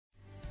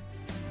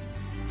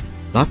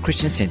Life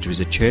Christian Centre is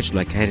a church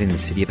located in the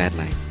city of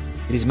Adelaide.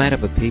 It is made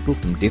up of people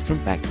from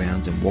different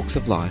backgrounds and walks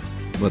of life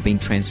who have been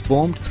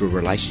transformed through a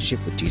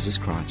relationship with Jesus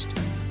Christ.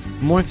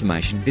 For more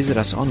information, visit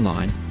us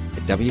online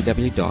at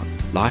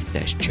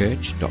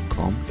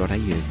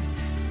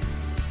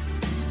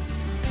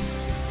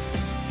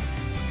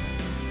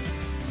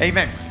www.life-church.com.au.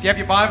 Amen. If you have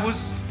your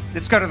Bibles,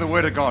 let's go to the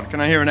Word of God.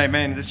 Can I hear an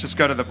amen? Let's just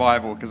go to the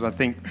Bible because I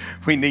think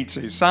we need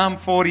to. Psalm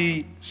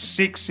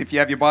 46, if you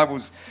have your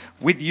Bibles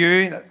with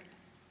you.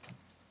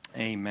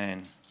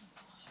 Amen.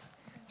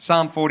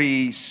 Psalm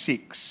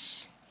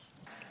 46.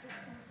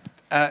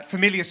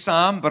 Familiar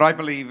psalm, but I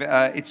believe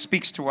it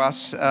speaks to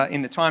us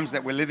in the times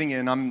that we're living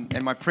in.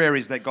 And my prayer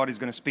is that God is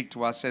going to speak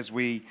to us as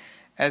we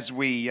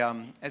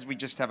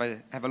just have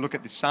a look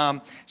at this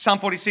psalm. Psalm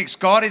 46.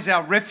 God is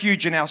our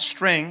refuge and our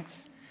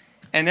strength,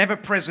 and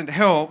ever-present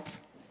help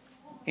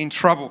in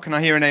trouble. Can I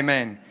hear an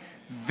amen?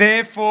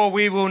 Therefore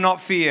we will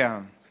not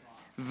fear,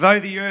 though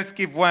the earth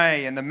give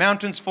way and the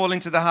mountains fall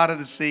into the heart of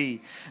the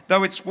sea,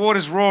 though its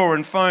waters roar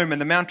and foam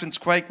and the mountains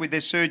quake with their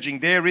surging.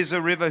 There is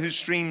a river whose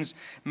streams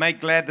make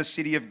glad the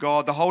city of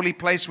God, the holy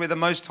place where the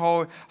Most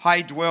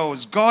High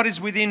dwells. God is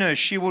within her,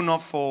 she will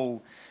not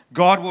fall.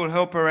 God will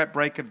help her at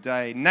break of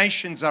day.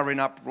 Nations are in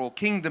uproar,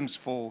 kingdoms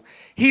fall.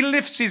 He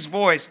lifts his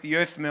voice, the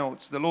earth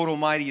melts. The Lord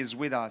Almighty is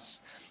with us.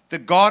 The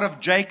God of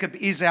Jacob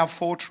is our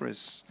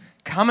fortress.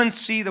 Come and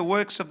see the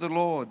works of the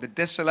Lord, the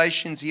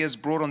desolations he has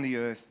brought on the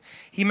earth.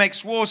 He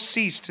makes war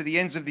cease to the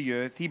ends of the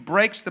earth. He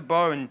breaks the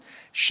bow and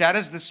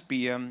shatters the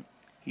spear.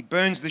 He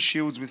burns the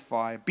shields with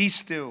fire. Be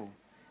still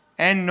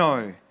and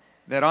know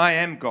that I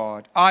am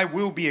God. I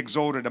will be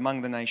exalted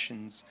among the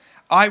nations.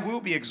 I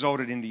will be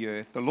exalted in the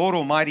earth. The Lord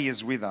Almighty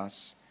is with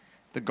us.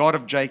 The God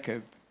of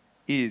Jacob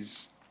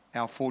is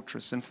our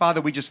fortress. And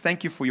Father, we just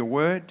thank you for your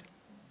word.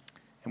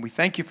 And we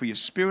thank you for your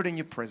spirit and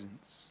your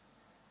presence.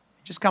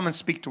 Just come and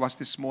speak to us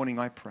this morning,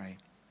 I pray.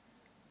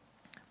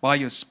 By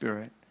your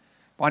spirit.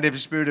 Bind every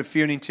spirit of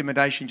fear and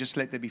intimidation. Just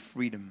let there be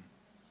freedom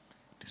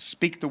to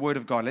speak the word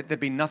of God. Let there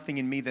be nothing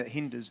in me that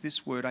hinders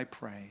this word, I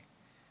pray.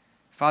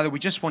 Father, we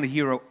just want to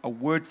hear a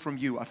word from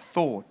you, a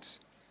thought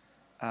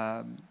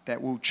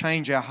that will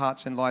change our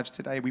hearts and lives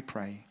today, we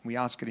pray. We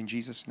ask it in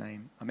Jesus'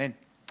 name. Amen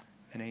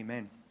and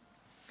amen.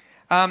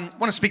 I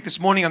want to speak this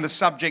morning on the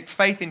subject,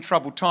 faith in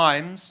troubled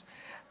times.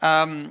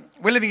 We're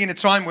living in a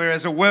time where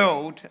as a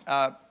world,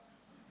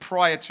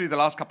 prior to the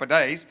last couple of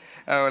days,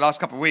 last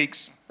couple of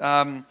weeks,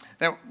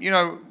 that,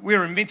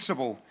 we're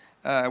invincible.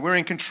 We're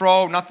in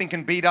control. Nothing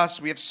can beat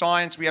us. We have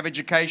science. We have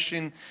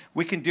education.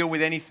 We can deal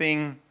with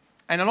anything.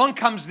 And along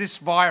comes this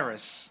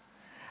virus,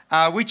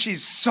 which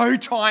is so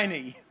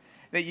tiny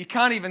that you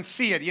can't even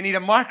see it. You need a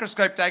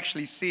microscope to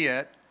actually see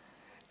it.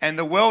 And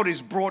the world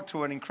is brought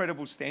to an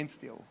incredible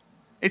standstill.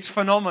 It's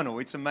phenomenal.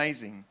 It's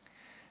amazing.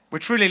 We're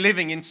truly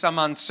living in some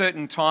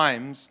uncertain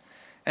times.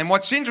 And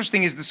what's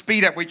interesting is the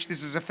speed at which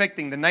this is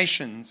affecting the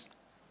nations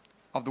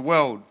of the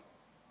world.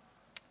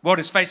 The world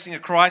is facing a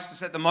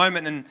crisis at the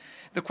moment, and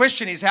the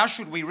question is, how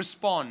should we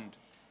respond?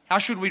 How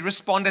should we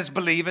respond as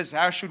believers?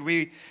 How should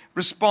we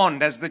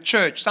respond as the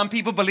church? Some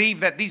people believe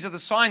that these are the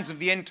signs of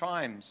the end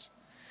times.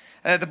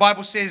 The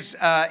Bible says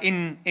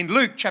in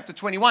Luke chapter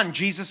 21,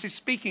 Jesus is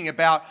speaking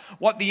about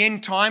what the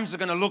end times are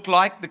going to look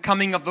like, the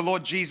coming of the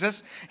Lord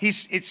Jesus.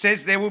 It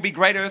says there will be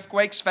great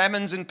earthquakes,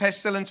 famines, and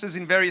pestilences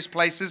in various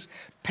places.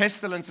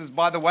 Pestilences,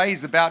 by the way,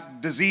 is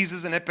about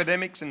diseases and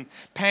epidemics and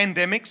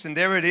pandemics, and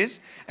there it is,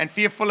 and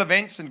fearful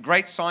events and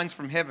great signs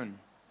from heaven.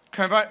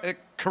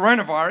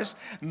 Coronavirus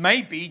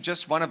may be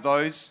just one of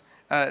those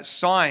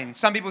sign.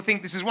 Some people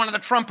think this is one of the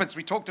trumpets.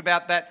 We talked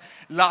about that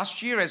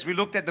last year as we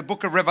looked at the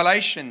book of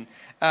Revelation,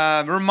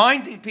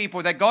 reminding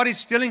people that God is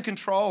still in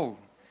control.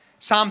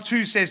 Psalm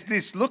 2 says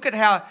this, look at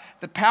how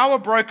the power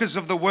brokers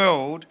of the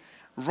world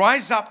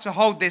rise up to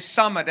hold their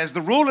summit as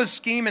the rulers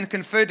scheme and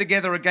confer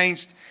together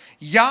against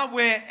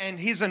Yahweh and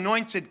his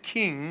anointed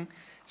king,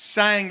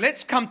 saying,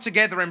 let's come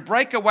together and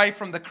break away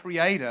from the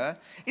Creator.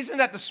 Isn't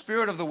that the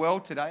spirit of the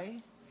world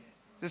today?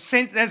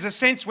 There's a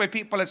sense where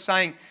people are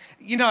saying,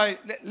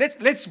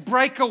 let's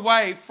break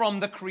away from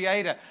the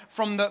Creator,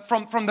 from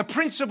the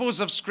principles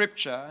of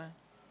Scripture.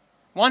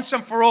 Once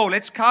and for all,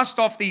 let's cast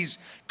off these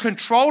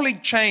controlling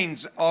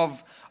chains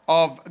of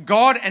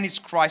God and His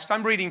Christ.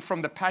 I'm reading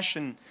from the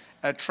Passion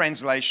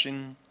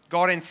translation.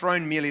 God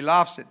enthroned merely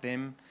laughs at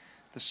them.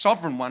 The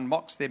Sovereign One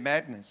mocks their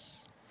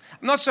madness.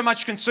 I'm not so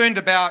much concerned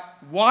about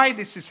why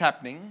this is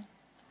happening.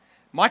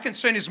 My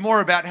concern is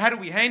more about how do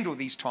we handle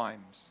these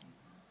times.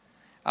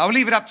 I'll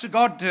leave it up to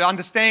God to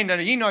understand, and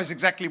He knows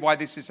exactly why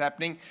this is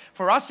happening.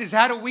 For us is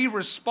how do we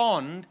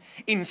respond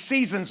in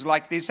seasons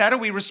like this? How do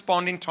we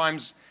respond in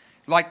times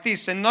like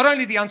this? And not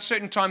only the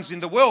uncertain times in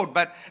the world,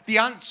 but the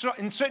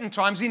uncertain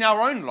times in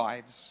our own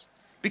lives.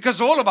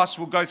 Because all of us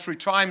will go through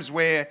times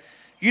where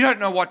you don't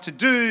know what to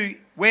do,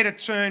 where to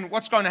turn,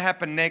 what's going to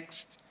happen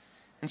next.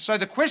 And so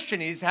the question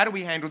is, how do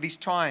we handle these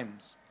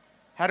times?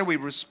 How do we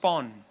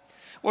respond?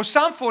 Well,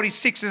 Psalm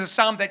 46 is a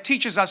psalm that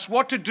teaches us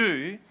what to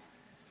do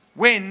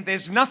when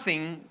there's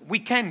nothing we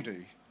can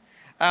do.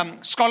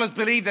 Scholars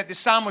believe that this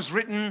psalm was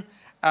written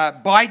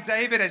by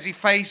David as he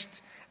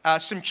faced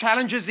some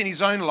challenges in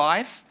his own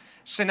life.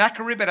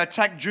 Sennacherib had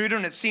attacked Judah,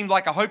 and it seemed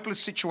like a hopeless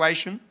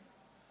situation.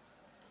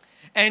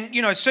 And,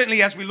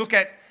 certainly as we look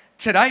at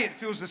today, it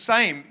feels the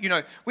same.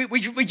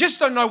 We just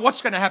don't know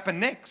what's going to happen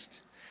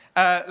next.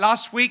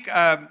 Last week,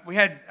 we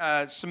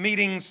had some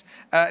meetings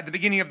at the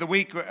beginning of the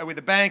week with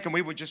the bank, and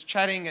we were just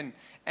chatting,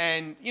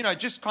 and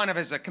just kind of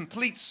as a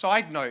complete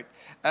side note,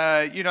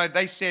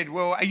 they said,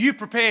 well, are you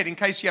prepared in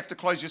case you have to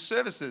close your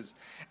services?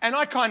 And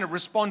I kind of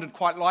responded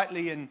quite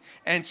lightly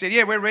and said,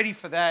 yeah, we're ready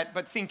for that,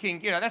 but thinking,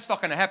 that's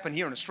not going to happen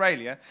here in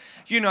Australia.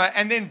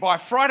 And then by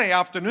Friday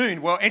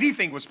afternoon, well,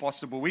 anything was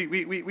possible.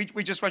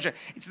 We just watch it.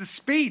 It's the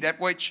speed at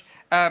which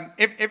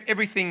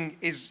everything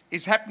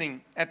is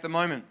happening at the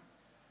moment.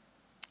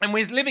 And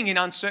we're living in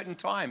uncertain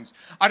times.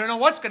 I don't know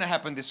what's going to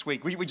happen this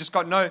week. We just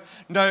got no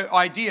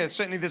idea.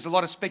 Certainly there's a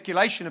lot of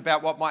speculation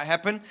about what might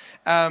happen.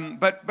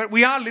 But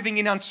we are living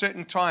in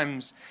uncertain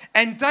times.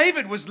 And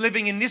David was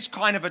living in this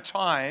kind of a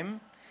time.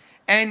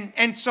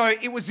 And so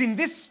it was in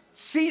this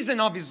season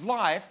of his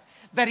life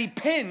that he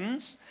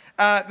pens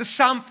the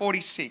Psalm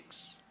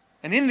 46.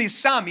 And in this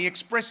psalm, he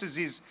expresses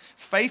his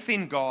faith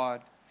in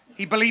God.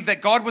 He believed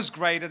that God was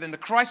greater than the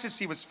crisis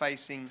he was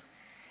facing.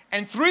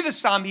 And through the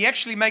psalm, he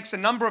actually makes a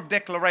number of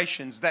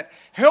declarations that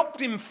helped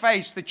him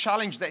face the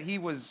challenge that he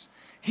was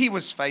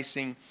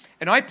facing.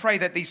 And I pray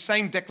that these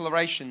same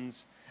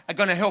declarations are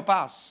going to help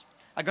us,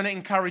 are going to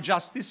encourage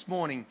us this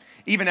morning,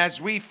 even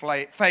as we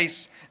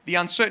face the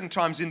uncertain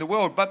times in the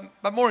world,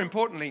 but more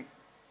importantly,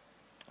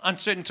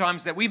 uncertain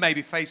times that we may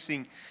be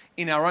facing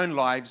in our own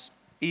lives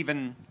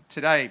even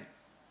today.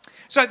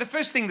 So the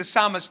first thing the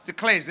psalmist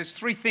declares, there's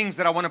three things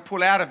that I want to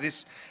pull out of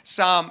this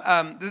psalm.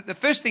 The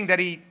first thing that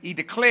he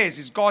declares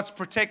is God's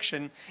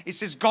protection. It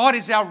says, God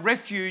is our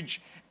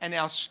refuge and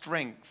our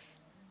strength,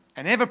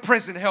 an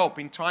ever-present help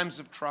in times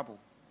of trouble.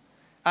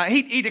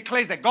 He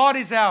declares that God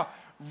is our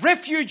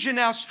refuge and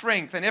our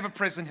strength, an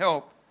ever-present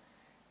help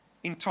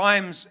in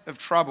times of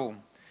trouble.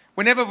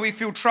 Whenever we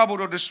feel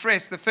troubled or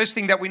distressed, the first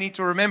thing that we need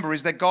to remember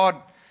is that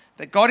God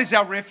is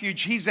our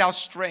refuge. He's our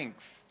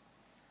strength,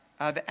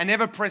 an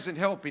ever-present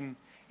help in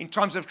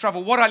times of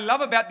trouble. What I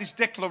love about this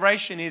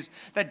declaration is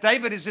that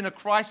David is in a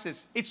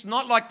crisis. It's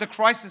not like the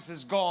crisis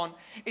is gone.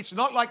 It's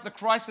not like the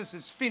crisis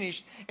is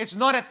finished. It's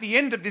not at the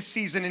end of this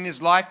season in his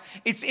life.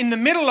 It's in the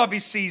middle of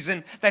his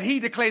season that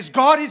he declares,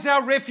 God is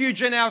our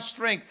refuge and our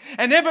strength,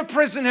 an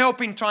ever-present help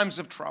in times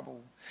of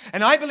trouble.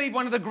 And I believe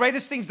one of the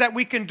greatest things that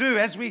we can do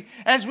as we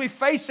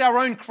face our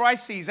own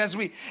crises, as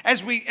we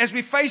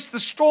face the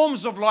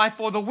storms of life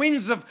or the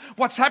winds of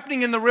what's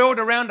happening in the world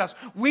around us,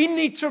 we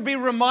need to be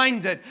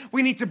reminded.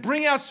 We need to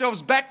bring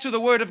ourselves back to the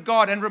Word of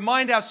God and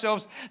remind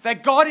ourselves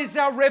that God is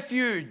our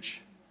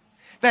refuge,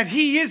 that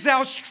He is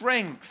our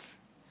strength.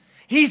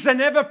 He's an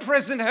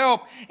ever-present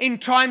help in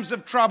times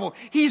of trouble.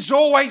 He's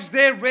always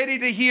there ready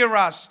to hear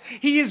us.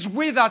 He is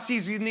with us.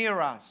 He's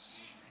near us.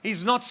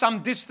 He's not some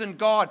distant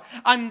God,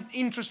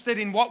 uninterested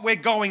in what we're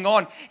going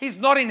on. He's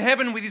not in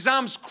heaven with his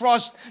arms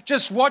crossed,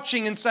 just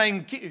watching and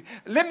saying,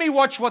 let me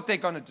watch what they're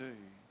going to do.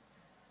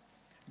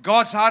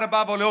 God's heart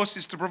above all else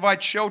is to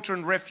provide shelter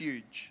and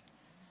refuge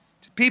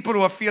to people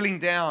who are feeling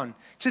down,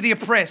 to the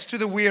oppressed, to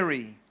the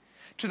weary,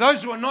 to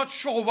those who are not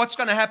sure what's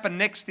going to happen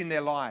next in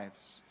their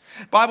lives.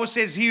 The Bible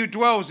says, he who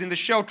dwells in the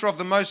shelter of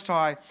the Most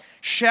High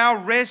shall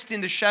rest in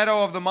the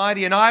shadow of the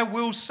mighty. And I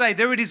will say,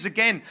 there it is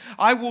again,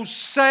 I will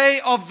say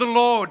of the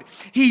Lord,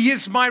 He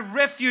is my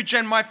refuge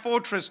and my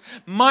fortress,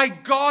 my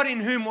God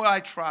in whom will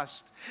I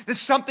trust. There's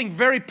something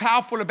very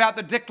powerful about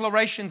the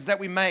declarations that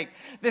we make.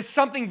 There's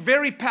something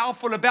very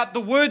powerful about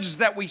the words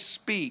that we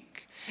speak.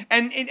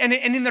 And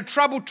in the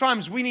troubled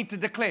times, we need to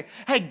declare,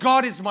 hey,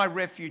 God is my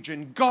refuge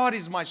and God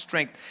is my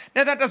strength.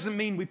 Now, that doesn't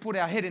mean we put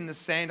our head in the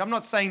sand. I'm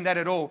not saying that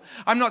at all.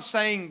 I'm not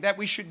saying that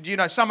we should,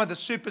 some of the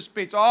super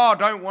spirits,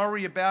 don't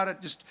worry about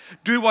it. Just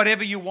do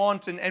whatever you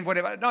want and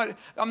whatever. No,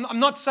 I'm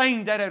not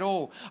saying that at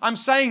all. I'm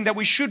saying that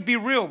we should be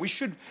real. We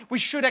should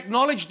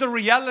acknowledge the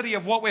reality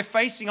of what we're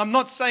facing. I'm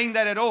not saying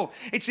that at all.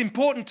 It's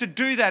important to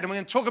do that, and we're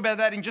going to talk about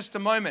that in just a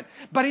moment.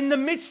 But in the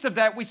midst of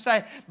that, we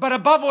say, but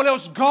above all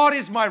else, God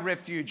is my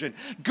refuge and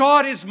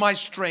God is my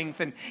strength,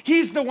 and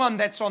He's the one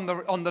that's on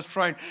the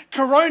throne.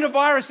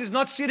 Coronavirus is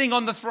not sitting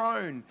on the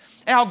throne.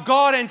 Our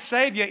God and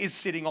Savior is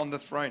sitting on the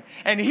throne,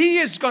 and He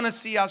is going to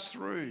see us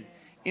through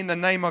in the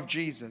name of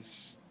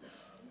Jesus.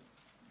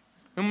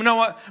 And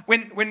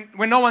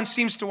when no one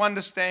seems to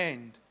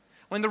understand,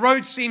 when the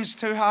road seems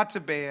too hard to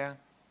bear,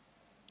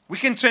 we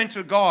can turn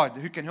to God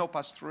who can help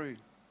us through.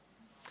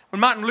 When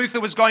Martin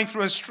Luther was going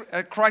through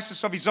a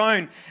crisis of his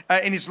own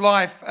in his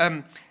life,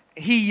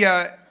 he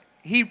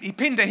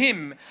penned a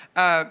hymn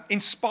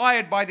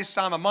inspired by this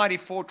psalm, A Mighty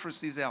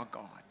Fortress is Our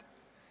God.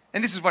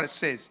 And this is what it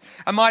says.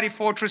 A mighty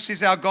fortress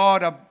is our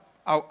God,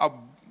 a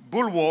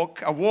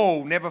bulwark, a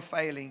wall never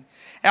failing.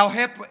 Our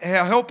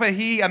helper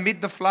He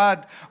amid the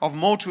flood of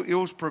mortal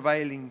ills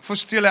prevailing. For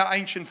still our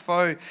ancient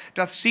foe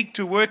doth seek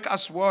to work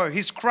us woe.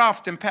 His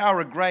craft and power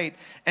are great,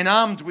 and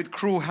armed with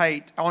cruel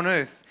hate on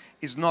earth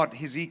is not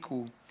His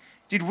equal.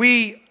 Did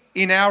we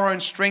in our own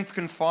strength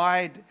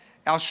confide,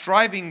 our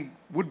striving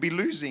would be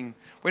losing.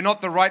 We're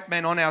not the right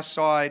man on our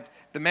side,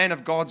 the man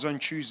of God's own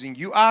choosing.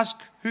 You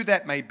ask who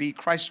that may be.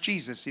 Christ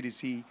Jesus, it is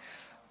he.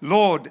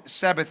 Lord,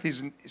 Sabaoth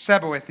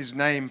his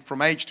name.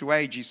 From age to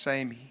age he's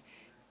same,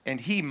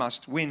 and he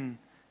must win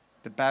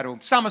the battle.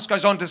 Psalmist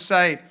goes on to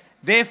say,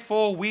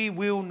 therefore we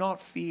will not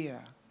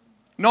fear.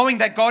 Knowing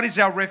that God is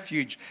our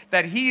refuge,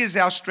 that he is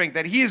our strength,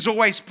 that he is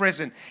always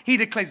present. He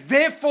declares,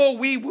 therefore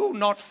we will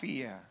not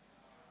fear.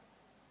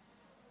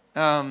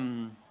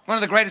 One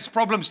of the greatest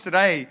problems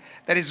today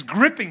that is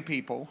gripping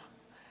people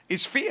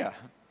is fear.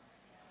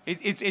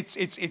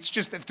 It's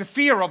just the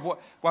fear of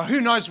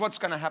who knows what's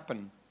going to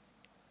happen.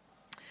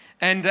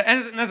 And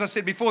as I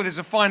said before, there's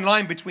a fine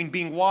line between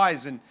being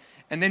wise and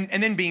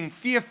then being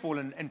fearful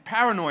and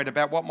paranoid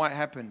about what might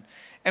happen.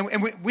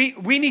 And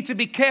we need to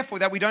be careful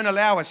that we don't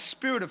allow a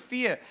spirit of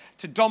fear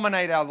to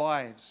dominate our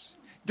lives.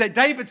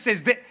 David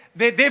says that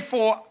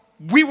therefore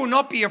we will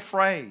not be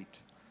afraid.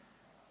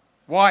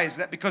 Why? Is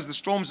that because the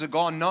storms are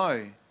gone?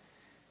 No.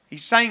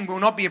 He's saying we'll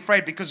not be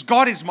afraid because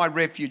God is my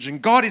refuge and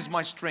God is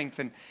my strength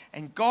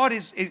and God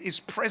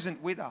is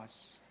present with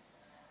us.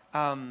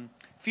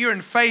 Fear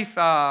and faith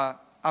are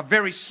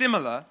very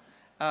similar.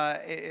 The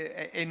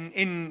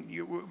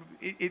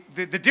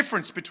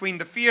difference between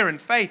the fear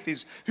and faith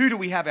is, who do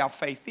we have our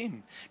faith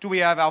in? Do we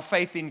have our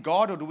faith in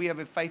God, or do we have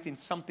a faith in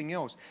something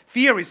else?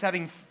 Fear is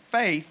having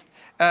faith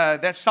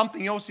that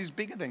something else is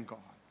bigger than God.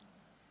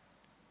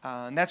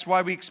 And that's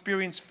why we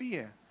experience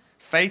fear.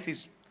 Faith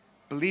is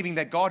believing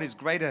that God is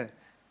greater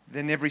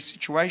than every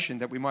situation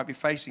that we might be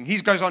facing. He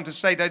goes on to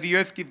say, though the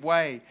earth give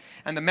way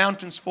and the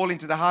mountains fall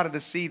into the heart of the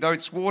sea, though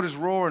its waters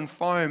roar and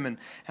foam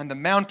and the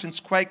mountains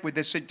quake with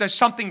their surge, though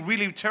something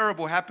really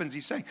terrible happens,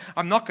 he's saying,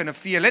 I'm not going to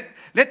fear.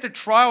 Let the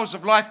trials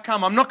of life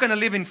come. I'm not going to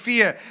live in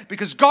fear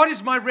because God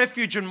is my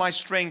refuge and my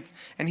strength,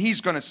 and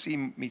he's going to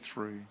see me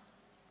through.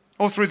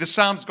 All through the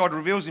Psalms, God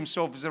reveals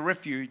himself as a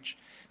refuge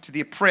to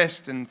the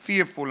oppressed and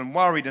fearful and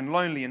worried and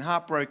lonely and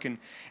heartbroken.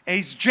 And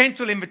his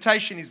gentle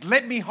invitation is,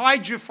 let me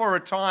hide you for a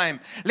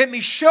time. Let me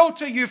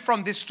shelter you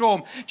from this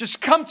storm.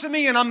 Just come to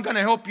me and I'm going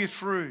to help you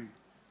through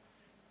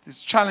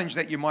this challenge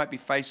that you might be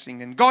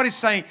facing. And God is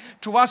saying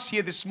to us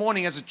here this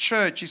morning as a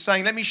church, he's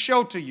saying, let me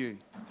shelter you.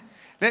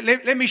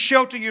 Let me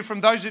shelter you from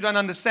those who don't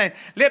understand.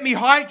 Let me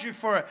hide you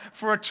for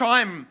a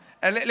time.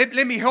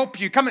 Let me help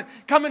you. Come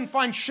and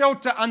find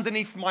shelter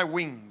underneath my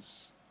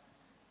wings,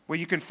 where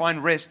you can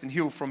find rest and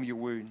heal from your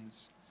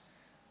wounds.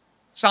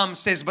 Psalm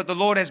says, but the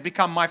Lord has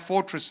become my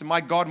fortress and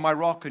my God, my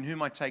rock, in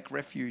whom I take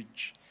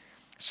refuge.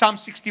 Psalm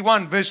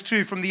 61 verse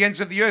 2, from the ends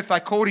of the earth I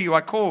call to you,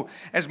 I call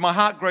as my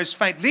heart grows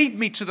faint. Lead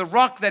me to the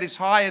rock that is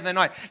higher than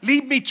I.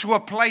 Lead me to a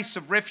place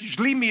of refuge.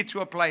 Lead me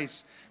to a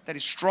place that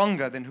is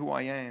stronger than who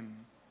I am.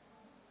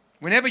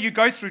 Whenever you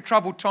go through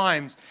troubled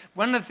times,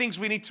 one of the things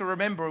we need to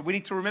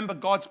remember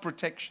God's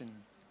protection.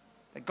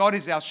 That God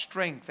is our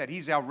strength, that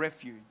he's our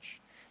refuge.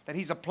 That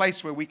he's a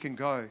place where we can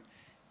go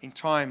in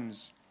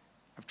times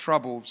of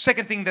trouble.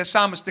 Second thing the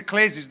psalmist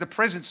declares is the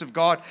presence of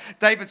God.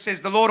 David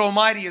says, the Lord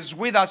Almighty is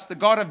with us. The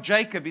God of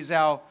Jacob is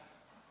our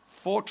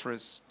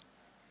fortress.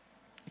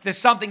 If there's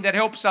something that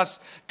helps us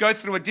go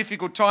through a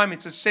difficult time,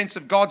 it's a sense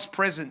of God's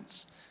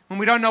presence. When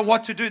we don't know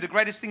what to do, the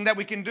greatest thing that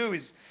we can do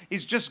is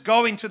just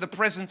go into the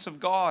presence of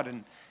God.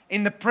 And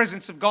in the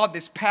presence of God,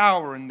 there's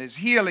power and there's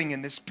healing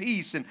and there's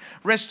peace and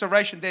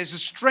restoration. There's a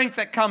strength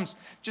that comes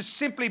just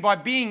simply by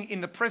being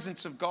in the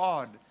presence of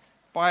God,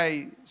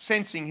 by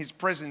sensing his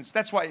presence.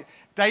 That's why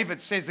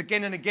David says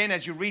again and again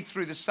as you read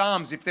through the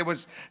Psalms, if there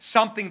was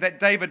something that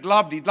David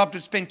loved, he'd love to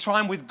spend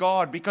time with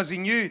God, because he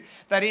knew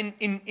that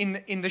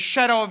in the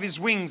shadow of his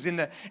wings, in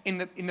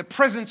the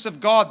presence of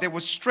God, there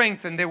was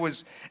strength and there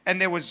was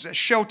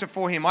shelter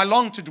for him. I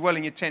long to dwell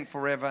in your tent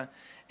forever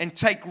and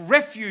take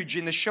refuge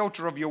in the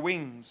shelter of your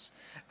wings.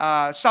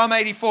 Psalm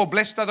 84,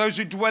 blessed are those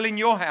who dwell in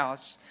your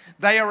house.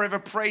 They are ever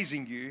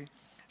praising you.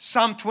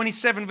 Psalm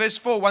 27 verse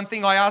 4, one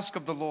thing I ask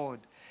of the Lord.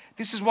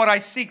 This is what I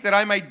seek, that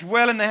I may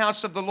dwell in the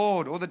house of the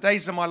Lord all the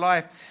days of my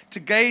life, to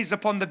gaze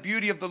upon the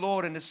beauty of the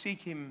Lord and to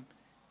seek him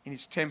in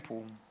his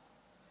temple.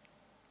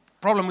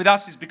 Problem with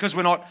us is because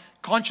we're not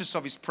conscious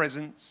of his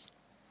presence,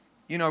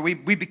 we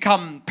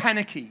become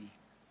panicky.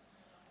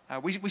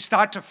 We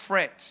start to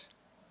fret.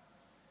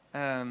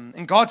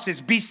 And God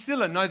says, be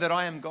still and know that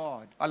I am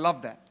God. I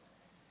love that.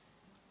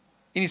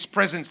 In his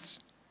presence,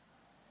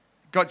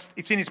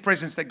 it's in his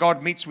presence that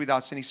God meets with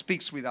us and he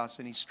speaks with us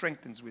and he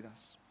strengthens with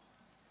us.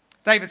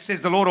 David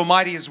says, the Lord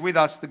Almighty is with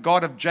us. The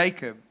God of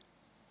Jacob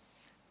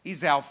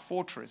is our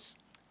fortress.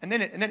 And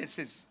then it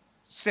says,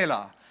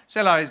 Selah.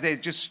 Selah is there,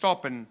 just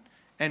stop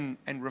and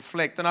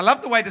reflect. And I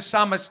love the way the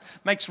psalmist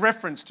makes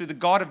reference to the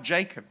God of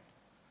Jacob.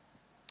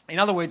 In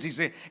other words,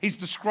 he's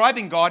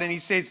describing God and he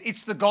says,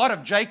 it's the God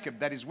of Jacob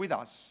that is with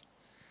us.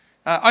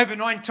 Over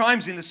 9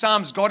 times in the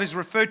Psalms, God is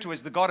referred to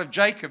as the God of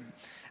Jacob.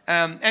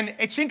 And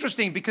it's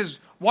interesting because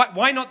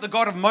why not the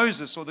God of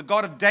Moses or the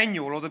God of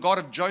Daniel or the God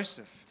of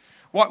Joseph?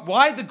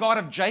 Why the God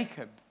of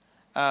Jacob?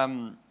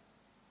 One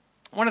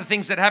of the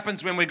things that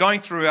happens when we're going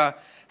through a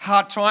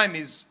hard time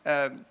is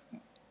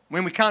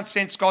When we can't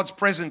sense God's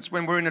presence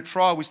when we're in a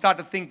trial, we start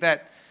to think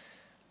that,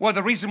 well,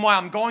 the reason why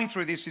I'm going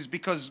through this is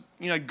because,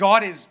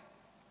 God is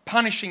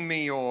punishing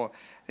me, or,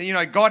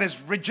 God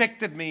has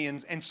rejected me,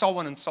 and so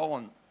on and so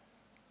on.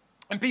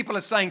 And people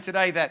are saying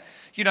today that,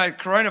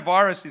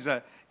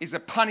 coronavirus is a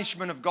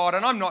punishment of God,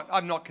 and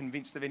I'm not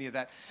convinced of any of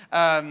that.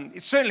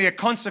 It's certainly a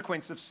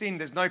consequence of sin.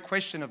 There's no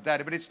question of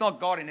that. But it's not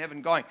God in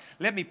heaven going,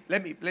 let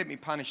me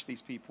punish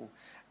these people.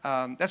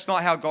 That's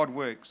not how God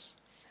works.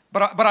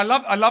 But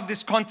I love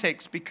this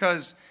context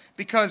because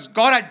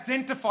God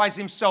identifies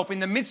himself in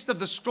the midst of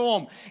the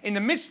storm, in the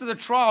midst of the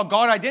trial.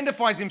 God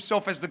identifies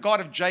himself as the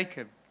God of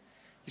Jacob.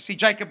 You see,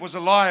 Jacob was a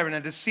liar and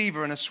a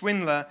deceiver and a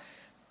swindler.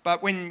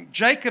 But when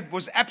Jacob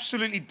was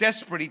absolutely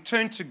desperate, he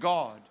turned to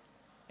God,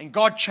 and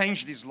God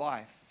changed his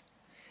life.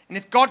 And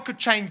if God could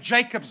change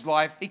Jacob's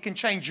life, he can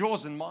change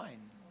yours and mine.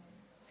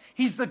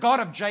 He's the God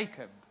of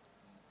Jacob.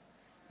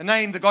 The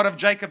name, the God of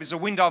Jacob, is a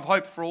window of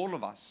hope for all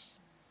of us.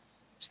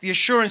 It's the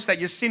assurance that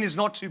your sin is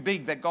not too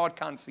big, that God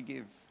can't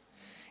forgive.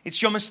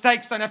 It's your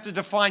mistakes don't have to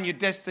define your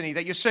destiny,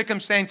 that your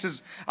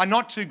circumstances are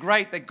not too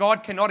great, that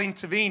God cannot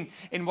intervene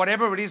in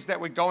whatever it is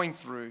that we're going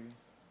through.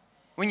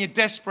 When you're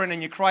desperate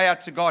and you cry out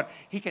to God,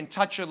 he can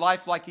touch your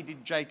life like he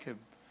did Jacob.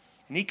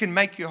 And he can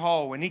make you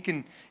whole, and he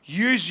can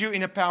use you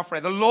in a powerful way.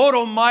 The Lord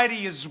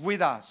Almighty is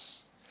with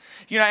us.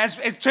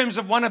 As terms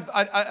of one of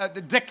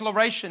the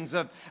declarations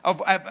of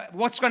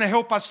what's going to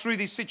help us through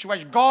this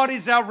situation. God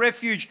is our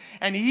refuge,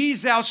 and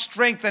he's our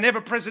strength and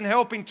ever-present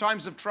help in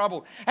times of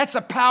trouble. That's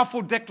a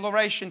powerful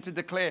declaration to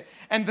declare.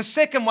 And the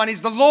second one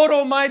is the Lord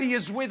Almighty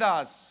is with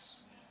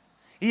us.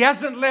 He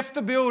hasn't left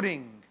the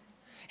building.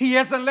 He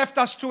hasn't left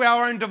us to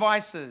our own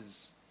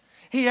devices.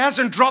 He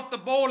hasn't dropped the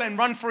ball and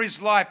run for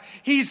his life.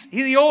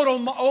 The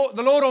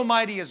Lord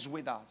Almighty is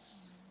with us.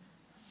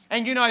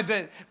 And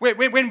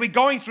when we're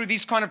going through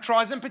these kind of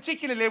trials, and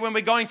particularly when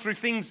we're going through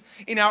things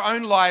in our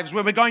own lives,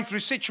 where we're going through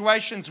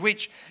situations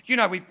which,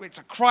 it's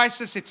a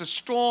crisis, it's a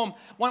storm.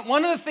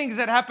 One of the things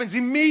that happens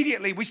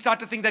immediately, we start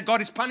to think that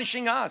God is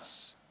punishing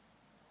us.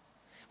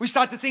 We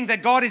start to think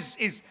that God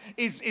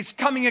is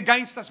coming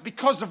against us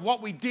because of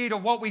what we did or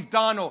what we've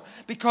done, or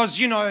because,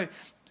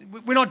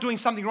 we're not doing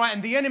something right.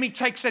 And the enemy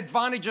takes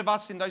advantage of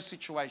us in those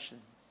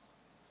situations.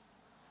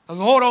 The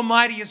Lord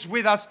Almighty is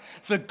with us.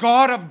 The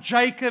God of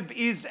Jacob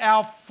is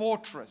our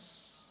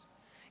fortress.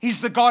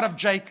 He's the God of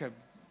Jacob.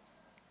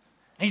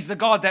 He's the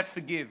God that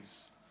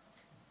forgives.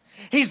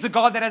 He's the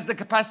God that has the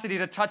capacity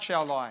to touch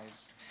our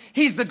lives.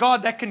 He's the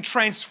God that can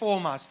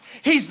transform us.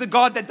 He's the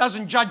God that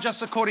doesn't judge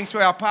us according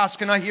to our past.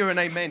 Can I hear an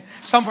amen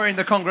somewhere in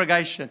the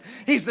congregation?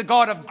 He's the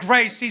God of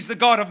grace. He's the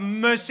God of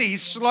mercy.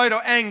 He's slow to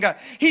anger.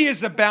 He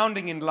is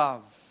abounding in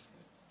love.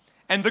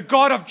 And the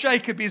God of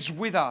Jacob is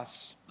with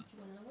us.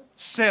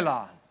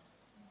 Selah.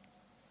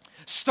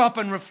 Stop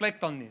and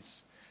reflect on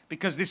this,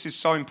 because this is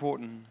so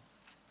important.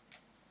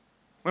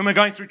 When we're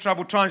going through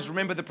troubled times,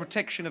 remember the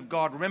protection of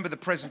God. Remember the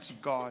presence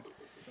of God.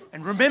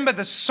 And remember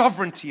the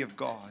sovereignty of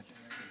God.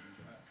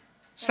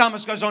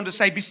 Psalmist goes on to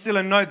say, be still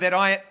and know that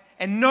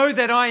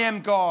I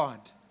am God.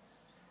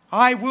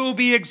 I will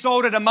be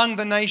exalted among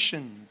the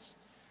nations.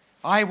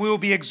 I will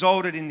be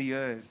exalted in the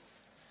earth.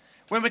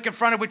 When we're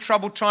confronted with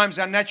troubled times,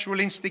 our natural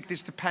instinct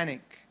is to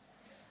panic.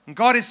 And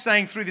God is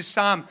saying through this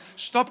psalm,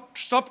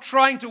 stop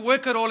trying to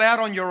work it all out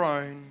on your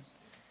own.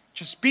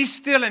 Just be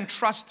still and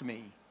trust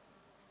me.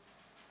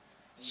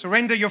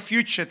 Surrender your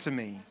future to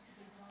me.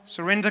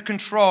 Surrender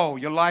control,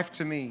 your life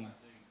to me.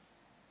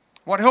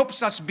 What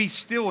helps us be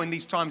still in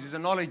these times is a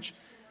knowledge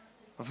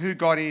of who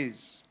God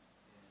is.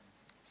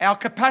 Our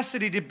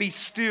capacity to be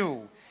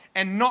still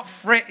and not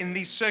fret in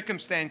these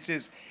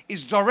circumstances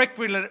is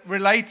directly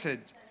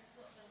related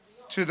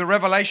to the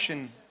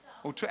revelation,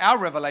 or to our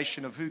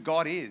revelation of who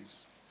God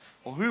is,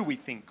 or who we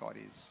think God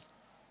is.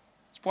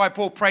 That's why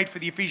Paul prayed for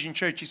the Ephesian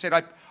church. He said,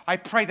 I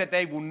pray that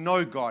they will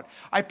know God.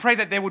 I pray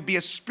that there would be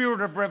a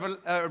spirit of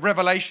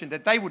revelation,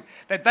 that they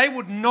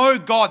would know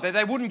God, that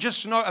they wouldn't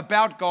just know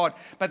about God,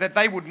 but that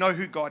they would know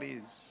who God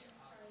is.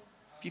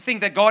 If you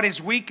think that God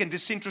is weak and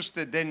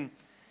disinterested, then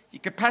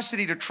your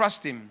capacity to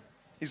trust him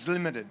is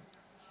limited.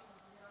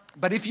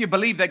 But if you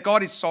believe that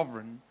God is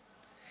sovereign,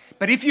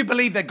 but if you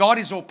believe that God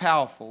is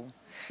all-powerful,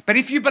 but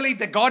if you believe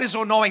that God is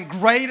all-knowing,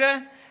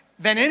 greater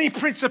than any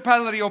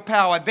principality or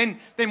power, then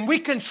we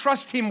can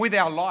trust him with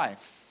our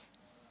life.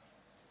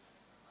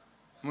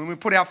 When we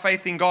put our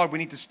faith in God, we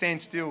need to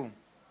stand still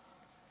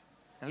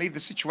and leave the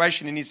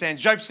situation in his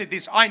hands. Job said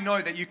this, I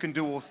know that you can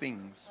do all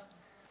things.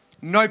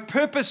 No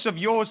purpose of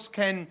yours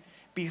can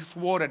be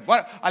thwarted.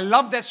 What I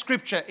love that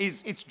scripture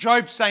is it's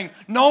Job saying,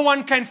 no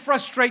one can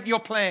frustrate your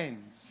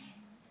plans.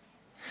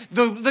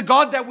 The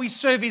God that we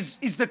serve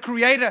is the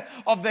creator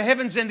of the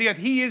heavens and the earth.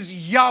 He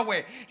is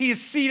Yahweh. He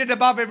is seated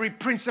above every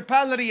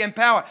principality and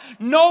power.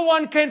 No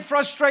one can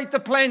frustrate the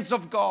plans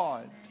of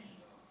God.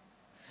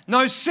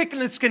 No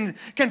sickness can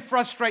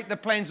frustrate the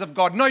plans of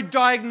God. No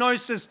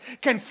diagnosis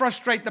can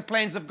frustrate the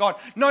plans of God.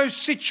 No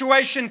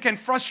situation can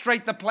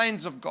frustrate the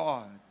plans of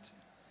God.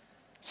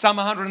 Psalm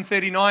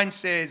 139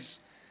 says,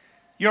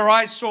 Your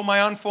eyes saw my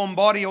unformed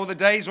body. All the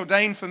days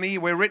ordained for me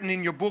were written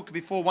in your book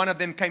before one of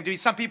them came to me.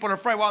 Some people are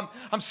afraid, well,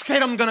 I'm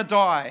scared I'm going to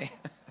die.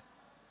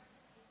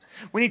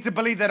 We need to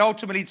believe that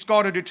ultimately it's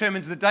God who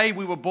determines the day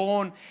we were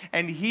born,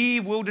 and He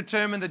will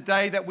determine the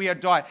day that we are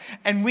died.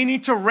 And we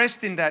need to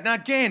rest in that. Now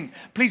again,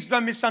 please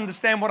don't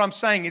misunderstand what I'm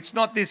saying. It's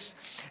not this,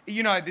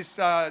 this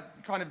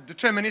kind of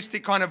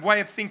deterministic kind of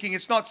way of thinking.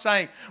 It's not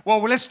saying, well,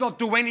 let's not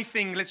do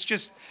anything. Let's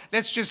just,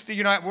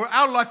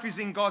 our life is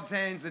in God's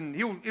hands and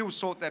He'll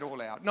sort that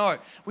all out. No,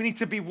 we need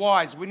to be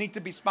wise. We need to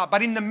be smart.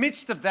 But in the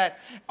midst of that,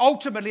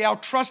 ultimately our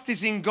trust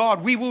is in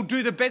God. We will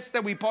do the best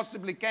that we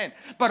possibly can.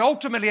 But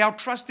ultimately our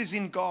trust is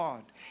in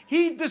God.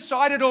 He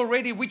decided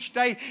already which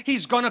day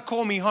He's going to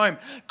call me home.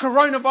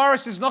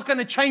 Coronavirus is not going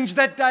to change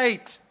that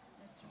date.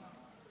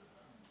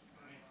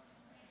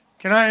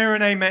 Can I hear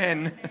an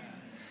amen?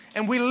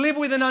 And we live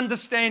with an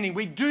understanding.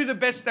 We do the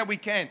best that we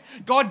can.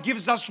 God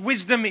gives us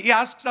wisdom. He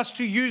asks us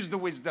to use the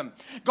wisdom.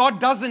 God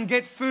doesn't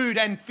get food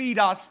and feed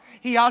us.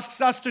 He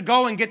asks us to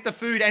go and get the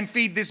food and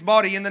feed this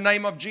body in the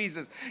name of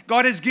Jesus.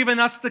 God has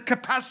given us the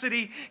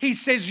capacity. He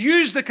says,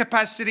 use the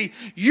capacity.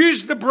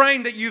 Use the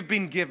brain that you've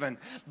been given.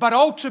 But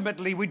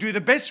ultimately, we do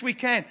the best we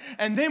can.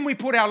 And then we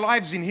put our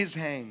lives in His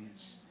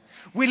hands.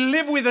 We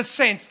live with a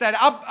sense that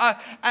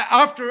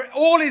after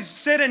all is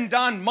said and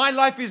done, my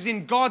life is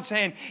in God's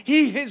hand.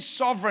 He is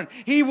sovereign.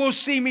 He will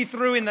see me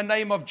through in the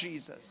name of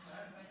Jesus.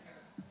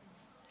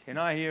 Can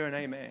I hear an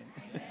amen?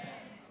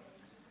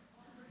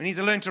 We need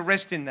to learn to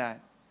rest in that.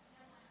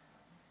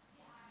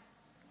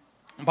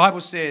 The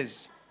Bible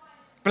says,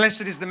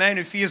 blessed is the man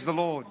who fears the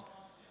Lord.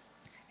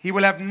 He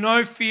will have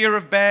no fear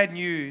of bad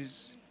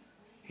news.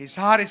 His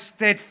heart is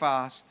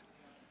steadfast,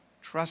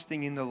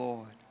 trusting in the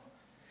Lord.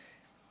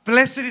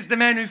 Blessed is the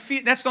man who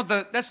fears. That's not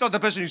the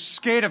person who's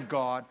scared of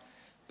God,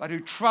 but who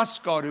trusts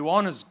God, who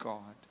honors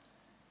God.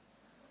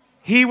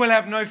 He will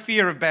have no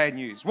fear of bad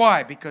news.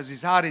 Why? Because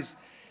his heart is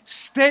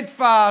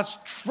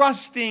steadfast,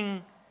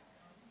 trusting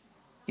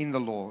in the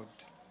Lord.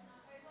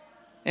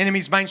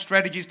 Enemy's main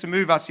strategy is to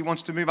move us. He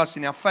wants to move us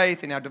in our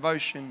faith, in our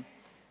devotion.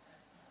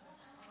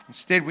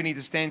 Instead, we need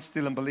to stand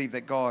still and believe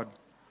that God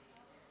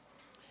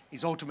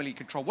is ultimately in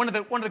control. One of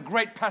the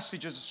great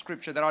passages of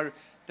Scripture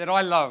that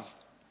I love,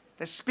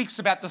 that speaks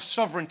about the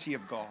sovereignty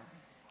of God,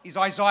 is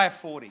Isaiah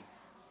 40.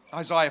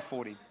 Isaiah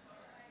 40.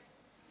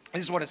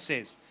 This is what it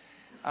says.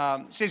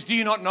 It says, do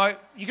you not know?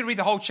 You can read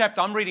the whole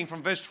chapter. I'm reading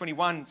from verse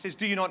 21. It says,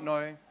 do you not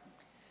know?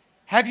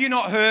 Have you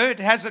not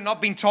heard? Has it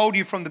not been told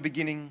you from the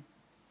beginning?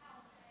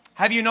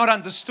 Have you not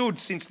understood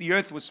since the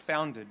earth was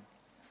founded?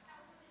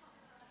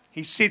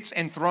 He sits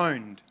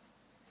enthroned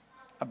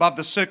above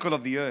the circle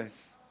of the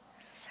earth,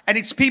 and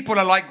its people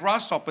are like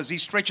grasshoppers. He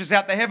stretches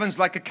out the heavens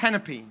like a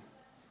canopy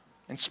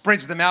and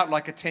spreads them out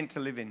like a tent to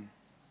live in.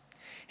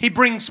 He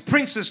brings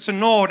princes to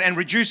naught and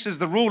reduces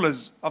the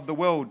rulers of the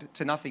world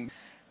to nothing.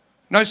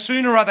 No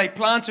sooner are they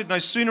planted, no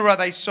sooner are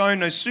they sown,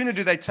 no sooner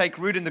do they take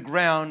root in the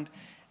ground,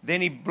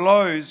 then He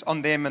blows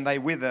on them and they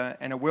wither,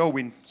 and a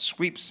whirlwind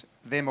sweeps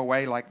them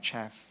away like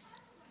chaff.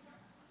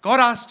 God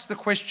asks the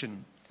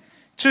question,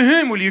 to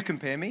whom will you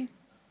compare me?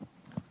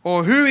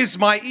 Or who is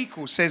my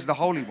equal, says the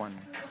Holy One.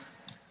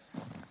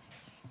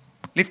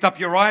 Lift up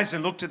your eyes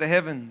and look to the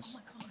heavens.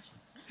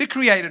 Who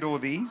created all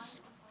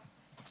these?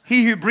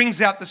 He who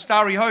brings out the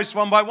starry hosts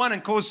one by one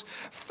and calls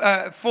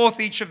forth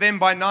each of them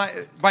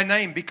by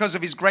name because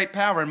of His great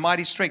power and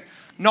mighty strength.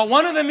 Not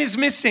one of them is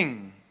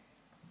missing.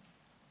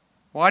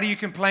 Why do you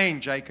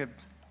complain, Jacob?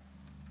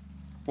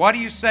 Why do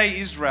you say,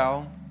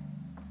 Israel?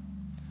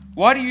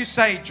 Why do you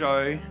say,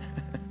 Joe?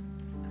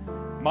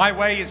 My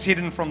way is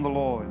hidden from the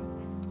Lord.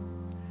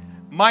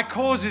 My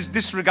cause is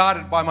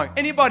disregarded by my...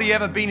 Anybody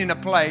ever been in a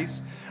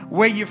place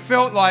where you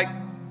felt like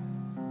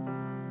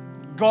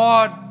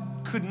God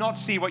could not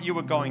see what you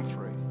were going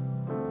through?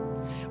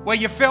 Where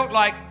you felt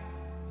like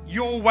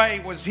your way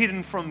was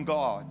hidden from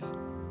God?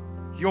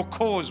 Your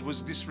cause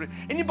was disregarded.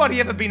 Anybody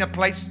ever been in a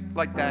place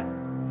like that?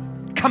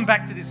 Come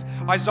back to this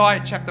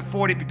Isaiah chapter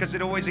 40 because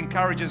it always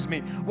encourages me.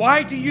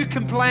 Why do you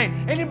complain?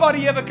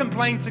 Anybody ever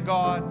complain to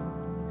God?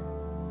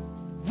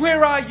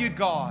 Where are you,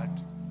 God?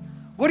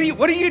 What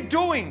are you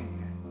doing?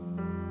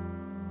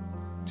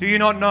 Do you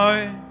not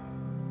know?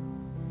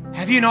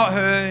 Have you not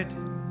heard?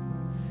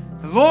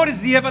 The Lord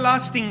is the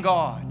everlasting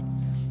God,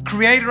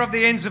 creator of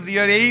the ends of the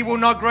earth. He will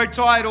not grow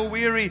tired or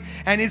weary,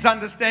 and His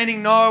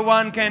understanding no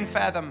one can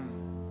fathom.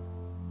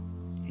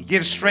 He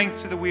gives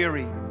strength to the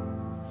weary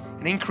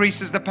and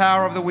increases the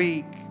power of the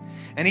weak.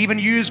 And even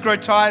youths grow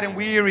tired and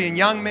weary, and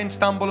young men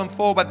stumble and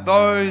fall. But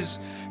those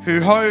who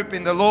hope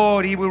in the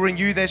Lord, He will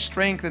renew their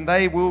strength, and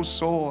they will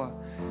soar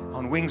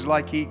on wings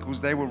like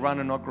eagles. They will run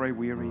and not grow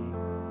weary.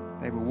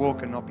 They will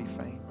walk and not be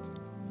faint.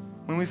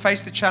 When we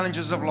face the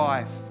challenges of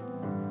life,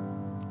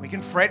 we can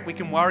fret, we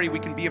can worry, we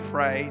can be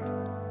afraid,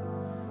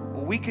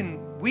 or we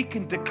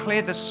can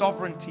declare the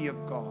sovereignty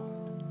of God.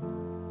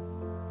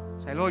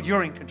 Say, Lord,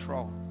 you're in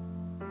control.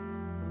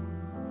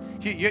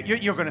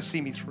 You're going to see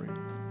me through.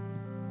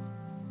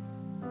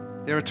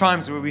 There are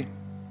times where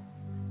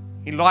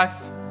in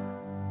life,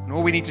 and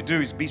all we need to do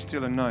is be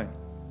still and know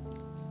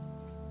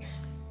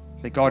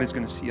that God is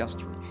going to see us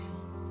through.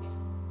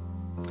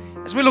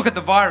 As we look at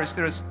the virus,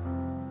 there is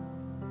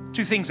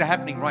two things are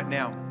happening right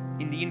now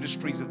in the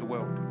industries of the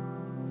world.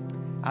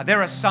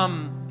 There are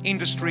some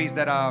industries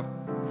that are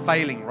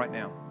failing right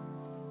now.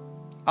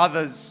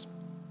 Others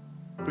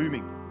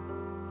booming.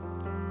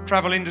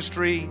 Travel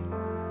industry,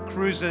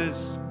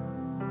 cruises,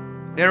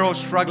 they're all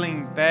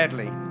struggling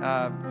badly.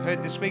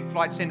 Heard this week,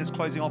 Flight Centre's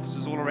closing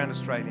offices all around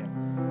Australia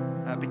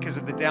because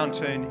of the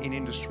downturn in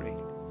industry.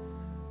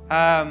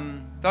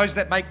 Those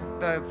that make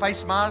the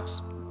face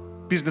masks,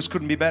 business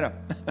couldn't be better.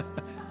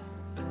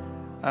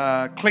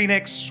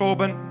 Kleenex,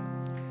 Sorbent,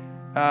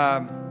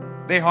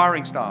 they're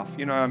hiring staff.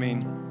 You know, I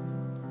mean,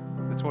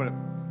 the toilet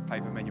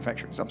paper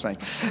manufacturers, I'm saying.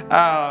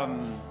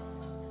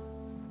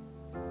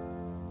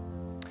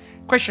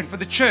 Question for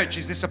the church,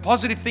 is this a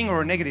positive thing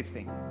or a negative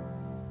thing?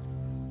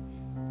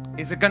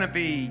 Is it going to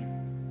be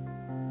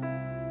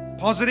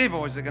positive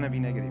or is it going to be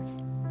negative?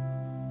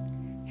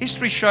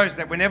 History shows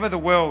that whenever the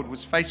world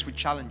was faced with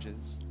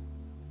challenges,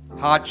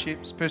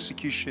 hardships,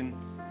 persecution,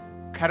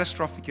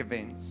 catastrophic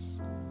events,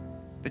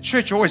 the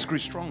church always grew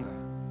stronger.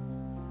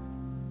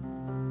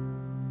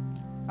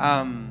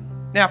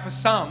 Now, for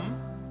some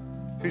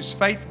whose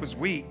faith was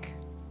weak,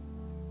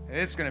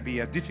 it's going to be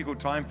a difficult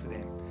time for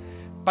them.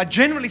 But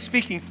generally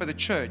speaking, for the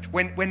church,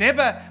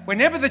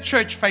 whenever the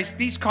church faced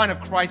these kind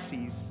of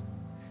crises,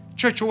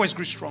 church always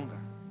grew stronger.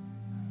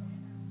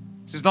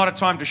 This is not a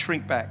time to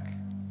shrink back.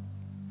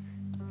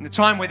 In a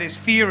time where there's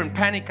fear and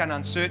panic and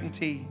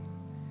uncertainty,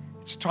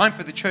 it's time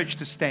for the church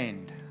to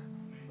stand,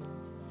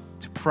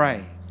 to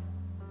pray,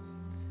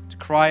 to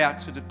cry out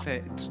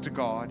to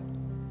God,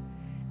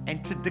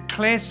 and to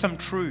declare some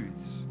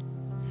truths,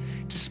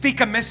 to speak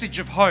a message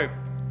of hope,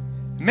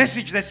 a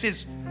message that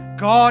says,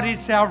 God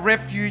is our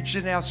refuge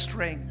and our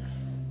strength,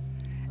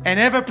 and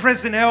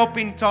ever-present help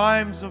in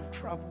times of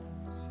trouble.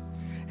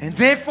 And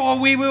therefore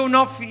we will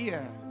not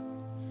fear,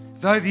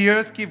 though the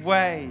earth give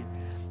way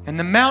and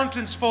the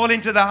mountains fall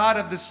into the heart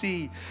of the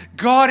sea.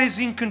 God is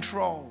in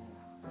control.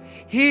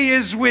 He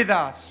is with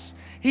us.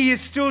 He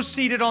is still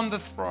seated on the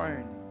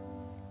throne,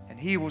 and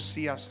He will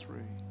see us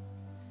through.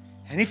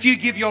 And if you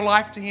give your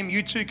life to Him,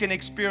 you too can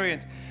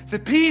experience the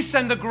peace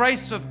and the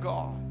grace of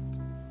God.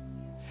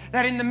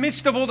 That in the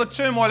midst of all the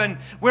turmoil, and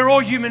we're all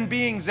human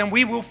beings, and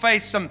we will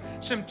face some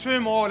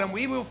turmoil, and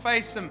we will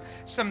face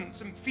some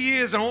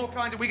fears and all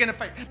kinds of we're going to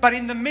face. But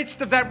in the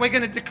midst of that, we're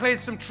going to declare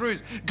some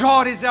truths.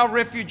 God is our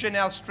refuge and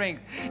our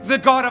strength. The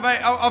God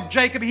of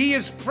Jacob, He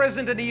is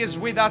present and He is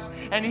with us,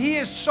 and He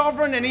is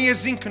sovereign and He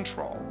is in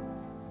control.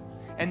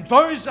 And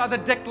those are the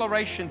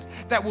declarations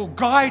that will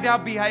guide our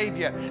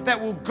behavior, that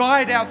will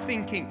guide our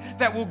thinking,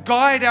 that will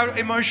guide our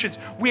emotions.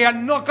 We are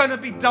not going to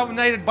be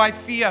dominated by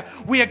fear.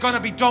 We are going to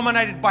be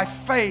dominated by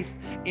faith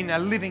in a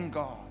living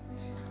God.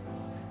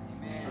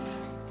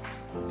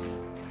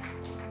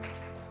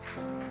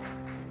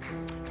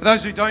 For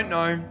those who don't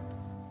know,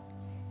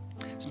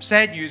 some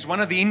sad news. One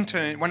of the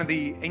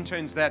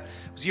interns that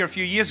was here a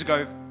few years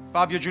ago,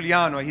 Fabio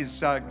Giuliano,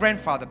 his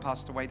grandfather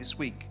passed away this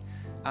week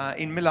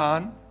in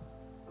Milan.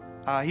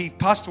 He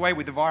passed away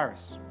with the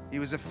virus. He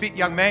was a fit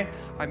young man.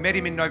 I met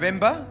him in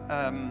November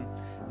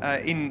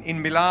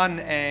in Milan,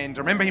 and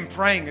I remember him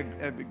praying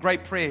a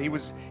great prayer.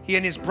 He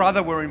and his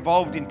brother were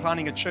involved in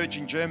planting a church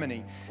in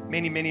Germany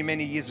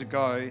many years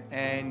ago.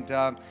 And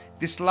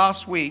this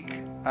last week,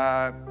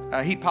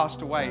 he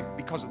passed away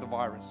because of the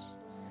virus.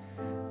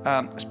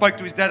 I spoke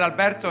to his dad,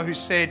 Alberto, who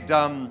said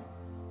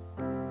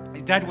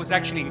his dad was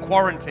actually in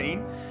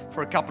quarantine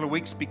for a couple of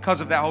weeks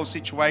because of that whole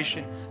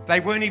situation. They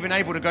weren't even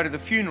able to go to the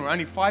funeral.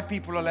 Only 5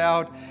 people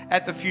allowed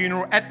at the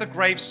funeral, at the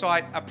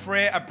gravesite,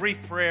 a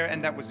brief prayer,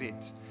 and that was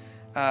it.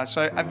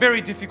 So a very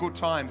difficult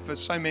time for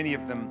so many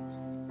of them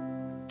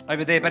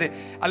over there. But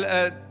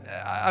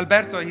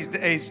Alberto,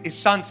 his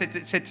son,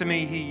 said to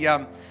me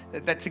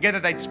that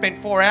together they'd spent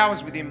 4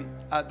 hours with him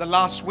the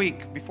last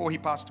week before he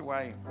passed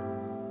away.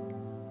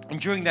 And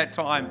during that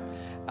time,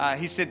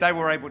 he said they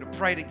were able to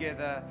pray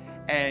together.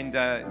 And,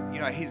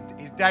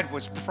 his dad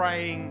was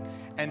praying,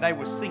 and they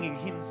were singing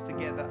hymns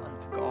together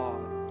unto God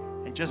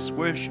and just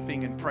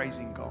worshiping and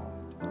praising God.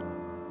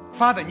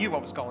 Father knew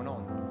what was going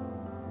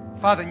on.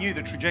 Father knew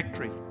the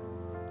trajectory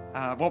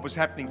of what was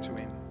happening to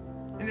him.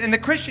 And the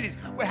question is,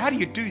 well, how do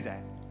you do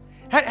that?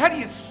 How do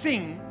you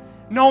sing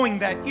knowing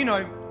that,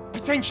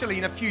 potentially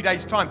in a few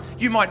days' time,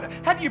 you might...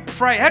 How do you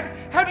pray?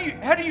 How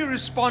do you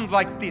respond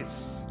like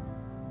this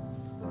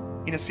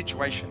in a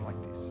situation like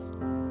this?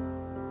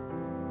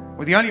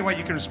 Well, the only way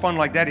you can respond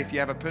like that if you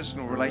have a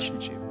personal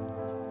relationship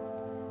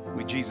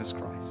with Jesus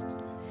Christ.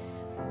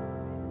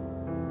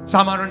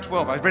 Psalm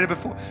 112, I've read it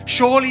before.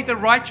 Surely the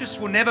righteous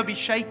will never be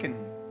shaken.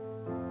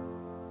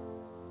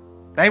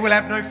 They will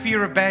have no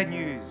fear of bad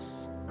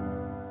news.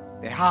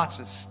 Their hearts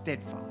are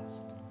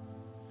steadfast,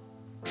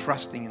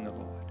 trusting in the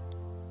Lord.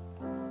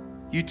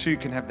 You too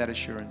can have that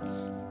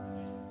assurance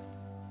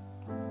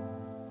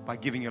by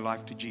giving your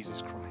life to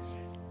Jesus Christ.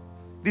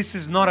 This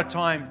is not a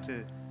time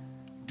to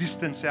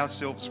distance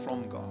ourselves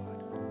from God.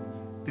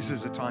 This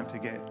is a time to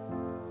get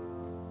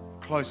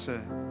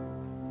closer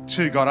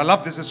to God. I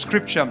love there's a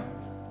scripture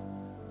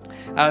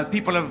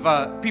People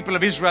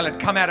of Israel had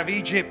come out of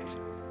Egypt.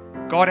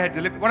 God had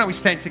delivered. Why don't we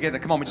stand together?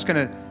 Come on, we're just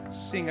going to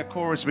sing a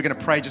chorus. We're going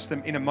to pray just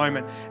in a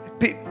moment.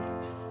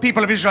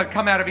 People of Israel had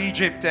come out of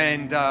Egypt,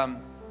 and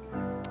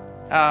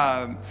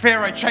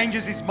Pharaoh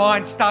changes his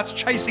mind, starts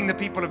chasing the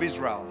people of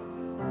Israel.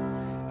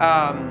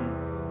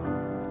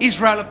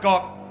 Israel have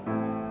got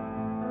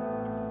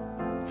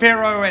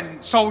Pharaoh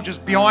and soldiers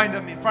behind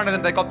them. In front of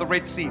them, they got the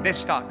Red Sea. They're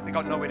stuck. They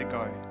got nowhere to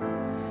go.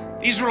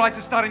 The Israelites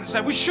are starting to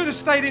say, we should have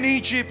stayed in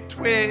Egypt.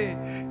 Where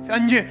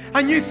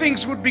I knew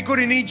things would be good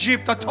in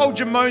Egypt. I told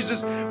you,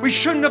 Moses, we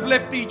shouldn't have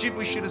left Egypt.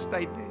 We should have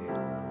stayed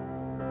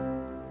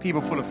there. People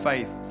full of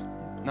faith.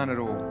 None at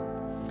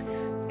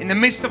all. In the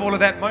midst of all of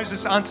that,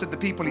 Moses answered the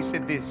people. He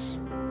said this.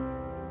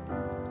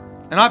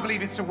 And I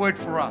believe it's a word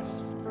for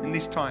us in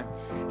this time.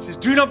 He says,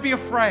 do not be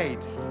afraid.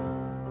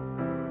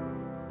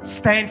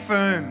 Stand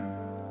firm.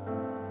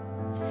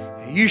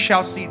 You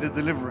shall see the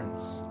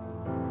deliverance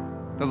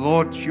the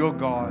Lord your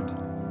God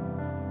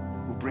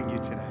will bring you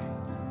today.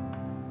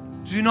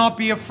 Do not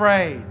be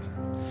afraid.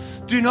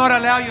 Do not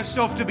allow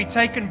yourself to be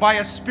taken by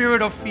a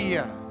spirit of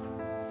fear.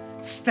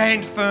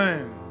 Stand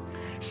firm.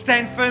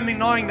 Stand firm in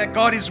knowing that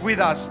God is with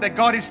us, that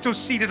God is still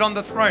seated on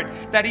the throne,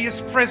 that He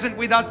is present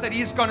with us, that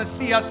He is going to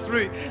see us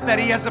through, that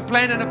He has a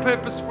plan and a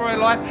purpose for our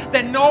life,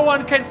 that no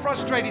one can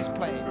frustrate His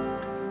plan.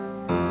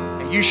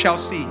 And you shall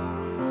see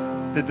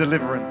the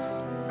deliverance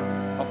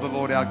of the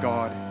Lord our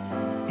God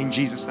in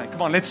Jesus' name.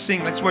 Come on, let's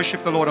sing. Let's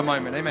worship the Lord a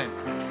moment. Amen.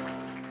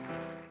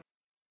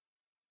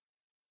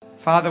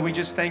 Father, we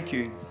just thank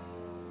you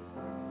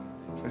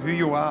for who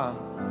you are.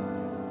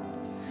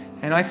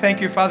 And I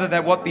thank you, Father,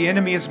 that what the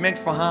enemy has meant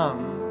for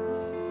harm,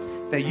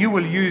 that you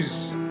will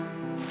use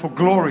for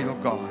glory,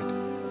 Lord God.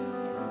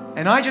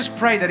 And I just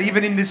pray that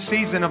even in this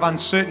season of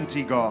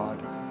uncertainty,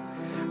 God,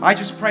 I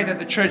just pray that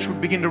the church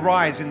would begin to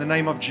rise in the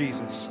name of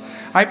Jesus.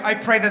 I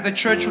pray that the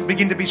church would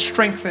begin to be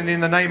strengthened in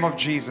the name of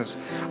Jesus.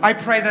 I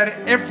pray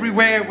that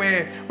everywhere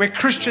where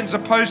Christians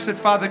are posted,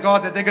 Father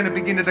God, that they're going to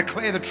begin to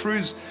declare the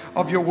truths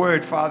of your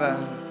word, Father.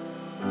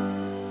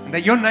 And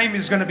that your name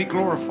is going to be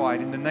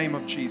glorified in the name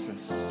of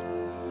Jesus.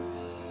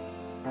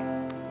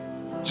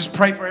 Just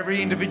pray for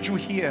every individual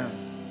here.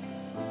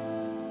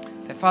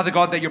 That, Father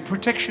God, that your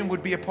protection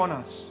would be upon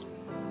us.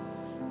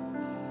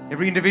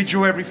 Every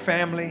individual, every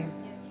family.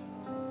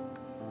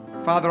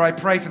 Father, I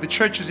pray for the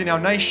churches in our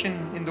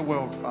nation, in the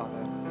world,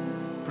 Father.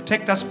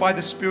 Protect us by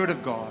the Spirit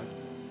of God.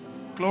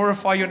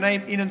 Glorify your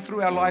name in and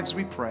through our lives,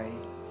 we pray.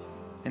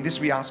 And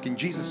this we ask in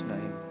Jesus'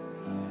 name.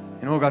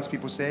 And all God's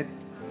people said,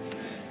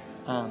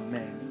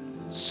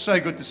 Amen. So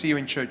good to see you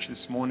in church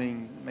this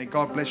morning. May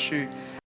God bless you.